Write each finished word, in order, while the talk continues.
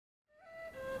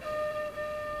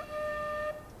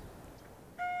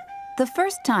The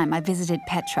first time I visited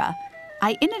Petra,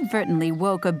 I inadvertently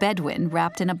woke a Bedouin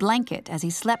wrapped in a blanket as he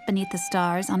slept beneath the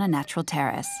stars on a natural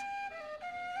terrace.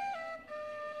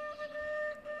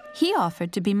 He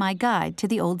offered to be my guide to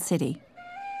the old city.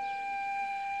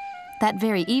 That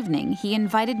very evening, he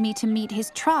invited me to meet his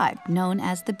tribe, known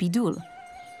as the B'doul.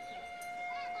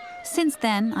 Since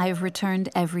then, I have returned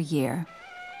every year.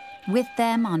 With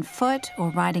them on foot or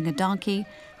riding a donkey,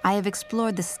 I have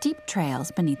explored the steep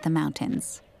trails beneath the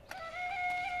mountains.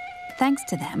 Thanks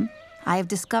to them, I have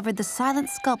discovered the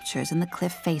silent sculptures in the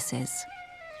cliff faces.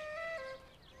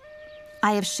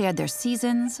 I have shared their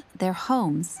seasons, their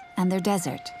homes, and their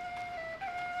desert.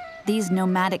 These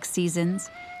nomadic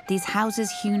seasons, these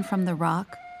houses hewn from the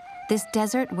rock, this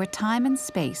desert where time and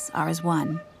space are as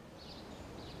one.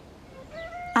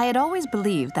 I had always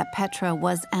believed that Petra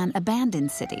was an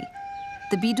abandoned city.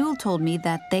 The B'doul told me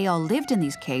that they all lived in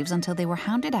these caves until they were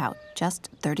hounded out just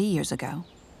 30 years ago.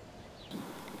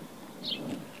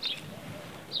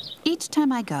 Each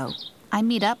time I go, I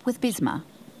meet up with Bisma.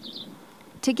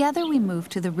 Together we move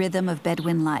to the rhythm of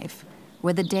Bedouin life,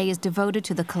 where the day is devoted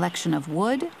to the collection of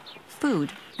wood,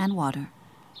 food, and water.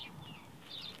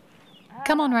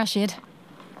 Come on, Rashid.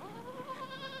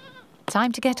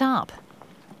 Time to get up.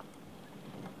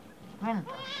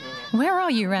 Where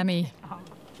are you, Remy?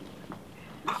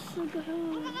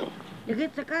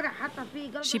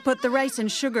 She put the rice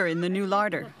and sugar in the new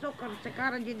larder.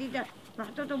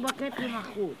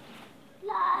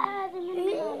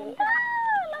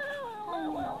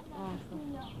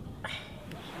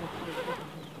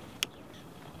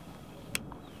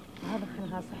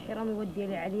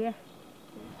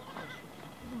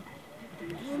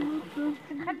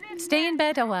 Stay in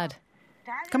bed, Awad.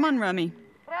 Come on, Rami.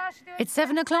 It's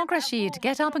 7 o'clock, Rashid.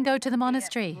 Get up and go to the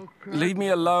monastery. Leave me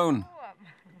alone.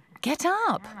 Get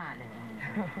up.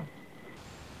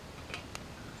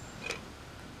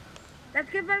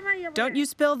 Don't you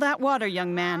spill that water,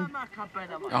 young man.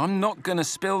 I'm not gonna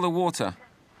spill the water.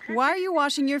 Why are you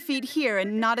washing your feet here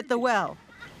and not at the well?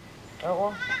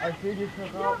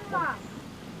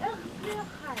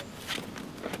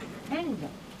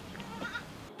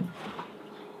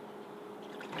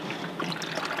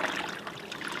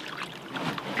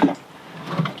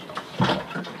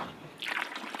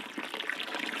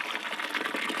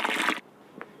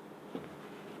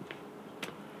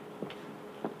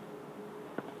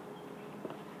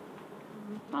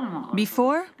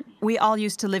 Before, we all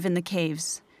used to live in the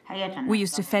caves. We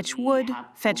used to fetch wood,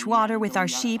 fetch water with our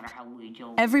sheep.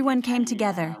 Everyone came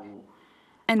together,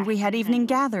 and we had evening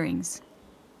gatherings.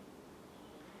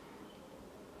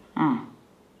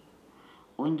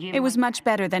 It was much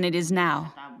better than it is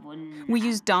now. We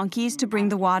used donkeys to bring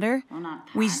the water.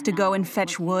 We used to go and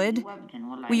fetch wood.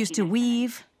 We used to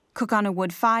weave, cook on a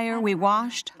wood fire. We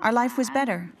washed. Our life was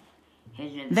better.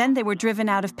 Then they were driven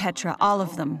out of Petra, all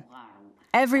of them.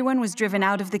 Everyone was driven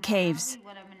out of the caves.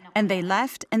 And they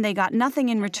left, and they got nothing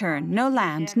in return. No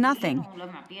land, nothing.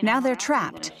 Now they're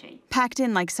trapped, packed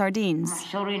in like sardines.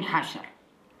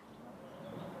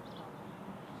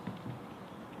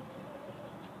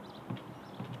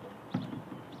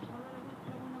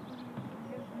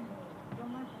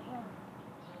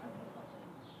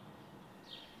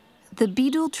 The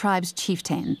B'doul tribe's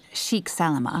chieftain, Sheikh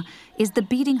Salama, is the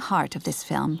beating heart of this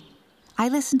film. I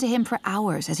listened to him for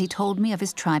hours as he told me of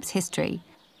his tribe's history.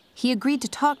 He agreed to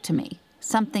talk to me,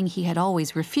 something he had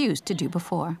always refused to do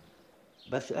before.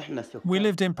 We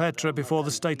lived in Petra before the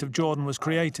state of Jordan was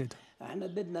created.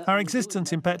 Our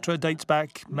existence in Petra dates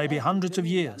back maybe hundreds of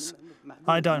years.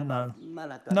 I don't know.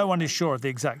 No one is sure of the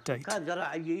exact date.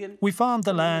 We farmed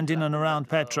the land in and around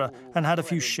Petra and had a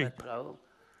few sheep.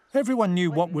 Everyone knew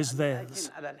what was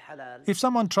theirs. If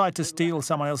someone tried to steal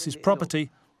someone else's property,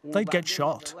 they'd get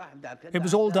shot. It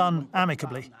was all done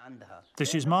amicably.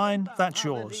 This is mine, that's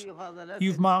yours.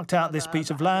 You've marked out this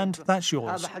piece of land, that's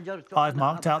yours. I've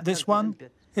marked out this one,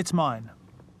 it's mine.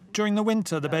 During the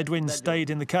winter, the Bedouins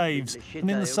stayed in the caves, and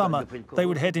in the summer, they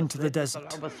would head into the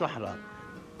desert.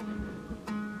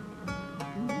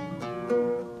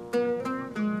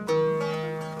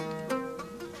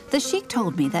 The sheikh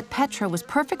told me that Petra was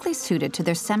perfectly suited to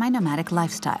their semi-nomadic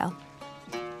lifestyle,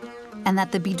 and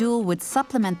that the B'doul would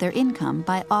supplement their income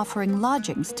by offering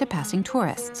lodgings to passing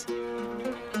tourists.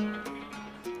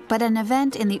 But an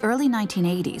event in the early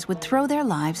 1980s would throw their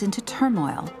lives into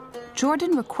turmoil.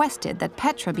 Jordan requested that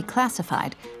Petra be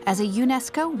classified as a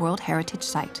UNESCO World Heritage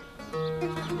Site.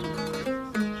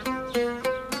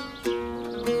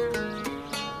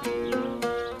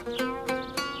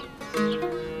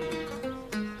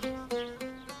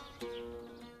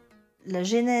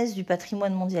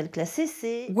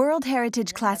 World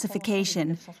Heritage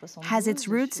Classification has its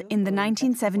roots in the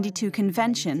 1972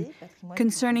 Convention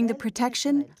concerning the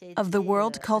protection of the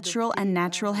world cultural and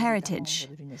natural heritage,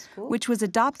 which was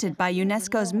adopted by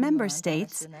UNESCO's member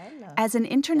states as an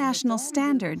international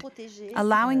standard,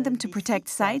 allowing them to protect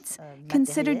sites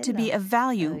considered to be of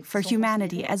value for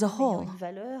humanity as a whole.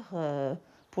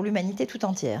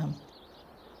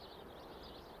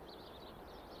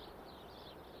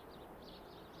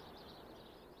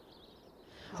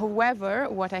 However,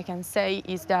 what I can say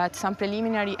is that some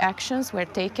preliminary actions were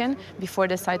taken before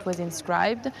the site was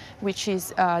inscribed, which is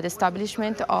the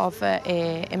establishment of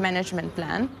a management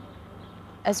plan,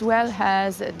 as well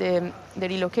as the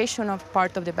relocation of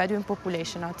part of the Bedouin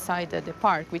population outside the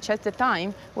park, which at the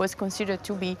time was considered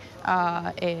to be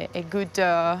a good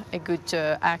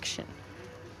action,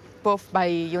 both by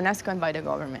UNESCO and by the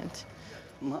government.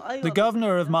 The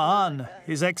governor of Ma'an,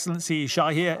 His Excellency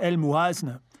Shahir El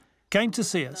Muazna, came to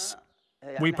see us.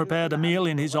 We prepared a meal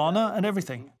in his honor and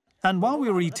everything. And while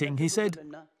we were eating, he said,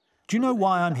 "Do you know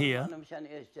why I'm here?"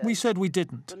 We said we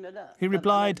didn't. He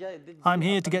replied, "I'm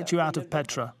here to get you out of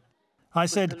Petra." I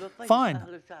said,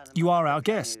 "Fine, you are our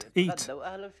guest, eat."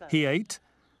 He ate,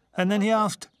 and then he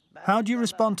asked, "How do you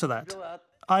respond to that?"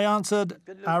 I answered,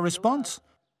 "Our response?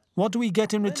 What do we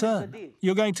get in return?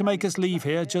 You're going to make us leave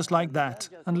here just like that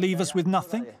and leave us with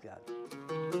nothing?"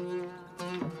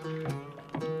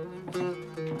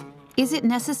 Is it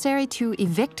necessary to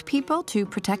evict people to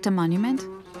protect a monument?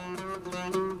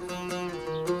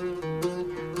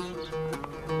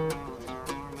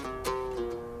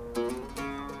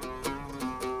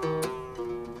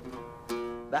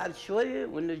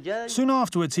 Soon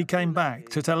afterwards, he came back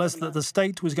to tell us that the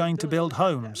state was going to build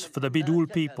homes for the B'doul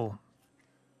people.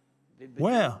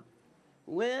 Where?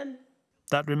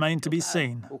 That remained to be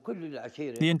seen.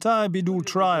 The entire B'doul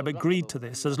tribe agreed to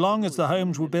this as long as the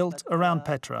homes were built around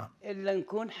Petra.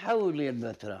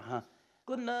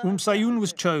 Sayun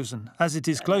was chosen, as it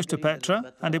is close to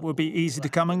Petra and it would be easy to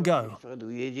come and go.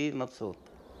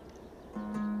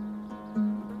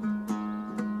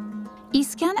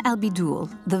 Iskan al-B'doul,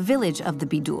 the village of the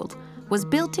B'doul, was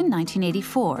built in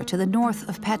 1984 to the north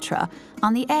of Petra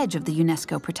on the edge of the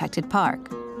UNESCO protected park.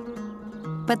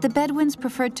 But the Bedouins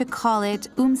preferred to call it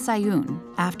Sayun,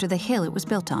 after the hill it was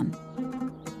built on.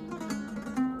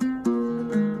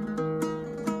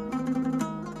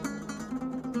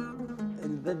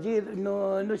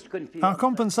 Our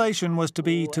compensation was to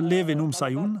be to live in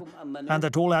Sayun, and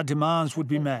that all our demands would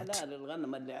be met.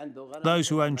 Those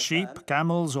who owned sheep,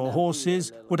 camels or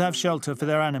horses would have shelter for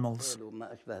their animals.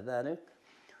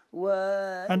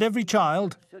 And every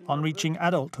child, on reaching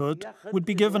adulthood, would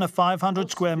be given a 500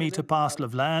 square metre parcel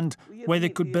of land where they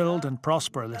could build and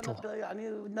prosper a little.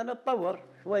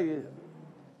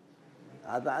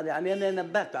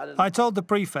 I told the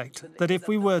prefect that if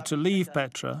we were to leave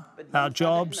Petra, our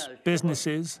jobs,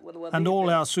 businesses, and all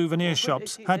our souvenir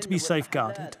shops had to be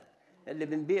safeguarded.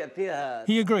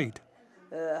 He agreed.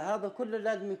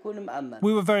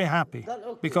 We were very happy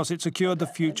because it secured the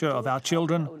future of our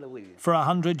children for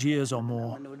 100 years or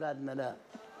more.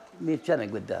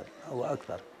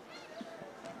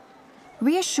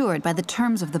 Reassured by the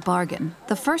terms of the bargain,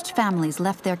 the first families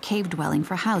left their cave dwelling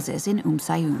for houses in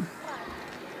Sayun.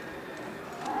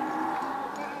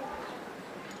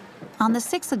 On the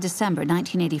 6th of December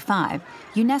 1985,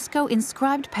 UNESCO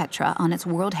inscribed Petra on its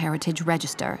World Heritage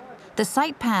Register. The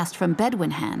site passed from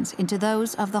Bedouin hands into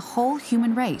those of the whole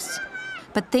human race.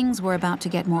 But things were about to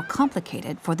get more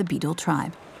complicated for the B'doul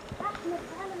tribe.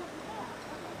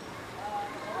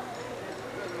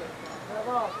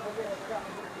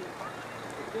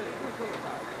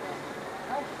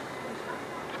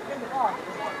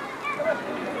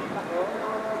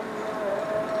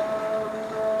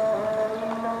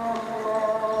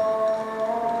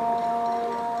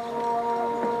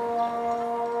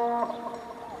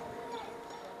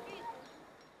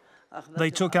 They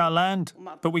took our land,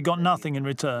 but we got nothing in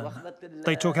return.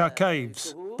 They took our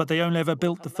caves, but they only ever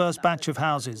built the first batch of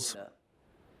houses.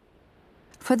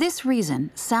 For this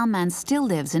reason, Salman still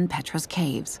lives in Petra's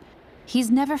caves. He's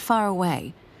never far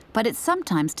away, but it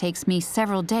sometimes takes me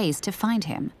several days to find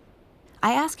him.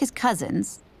 I ask his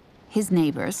cousins, his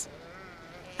neighbors.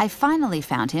 I finally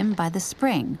found him by the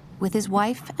spring with his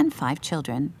wife and 5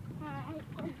 children.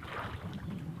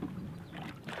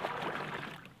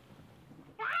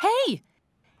 Hey!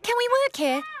 Can we work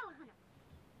here?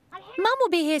 Mum will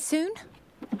be here soon.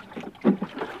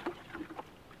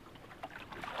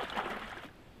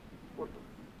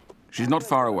 She's not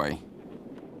far away.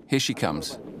 Here she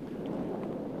comes.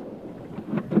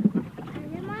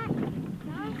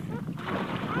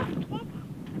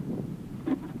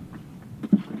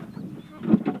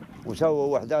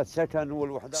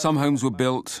 Some homes were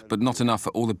built, but not enough for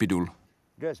all the B'doul.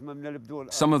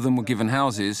 Some of them were given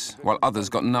houses, while others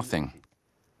got nothing.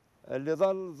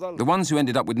 The ones who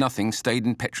ended up with nothing stayed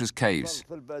in Petra's caves.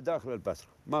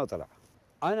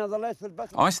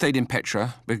 I stayed in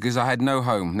Petra because I had no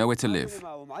home, nowhere to live.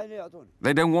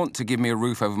 They don't want to give me a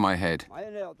roof over my head,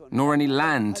 nor any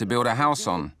land to build a house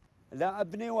on.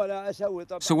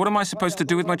 So what am I supposed to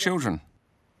do with my children?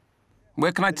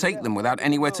 Where can I take them without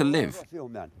anywhere to live?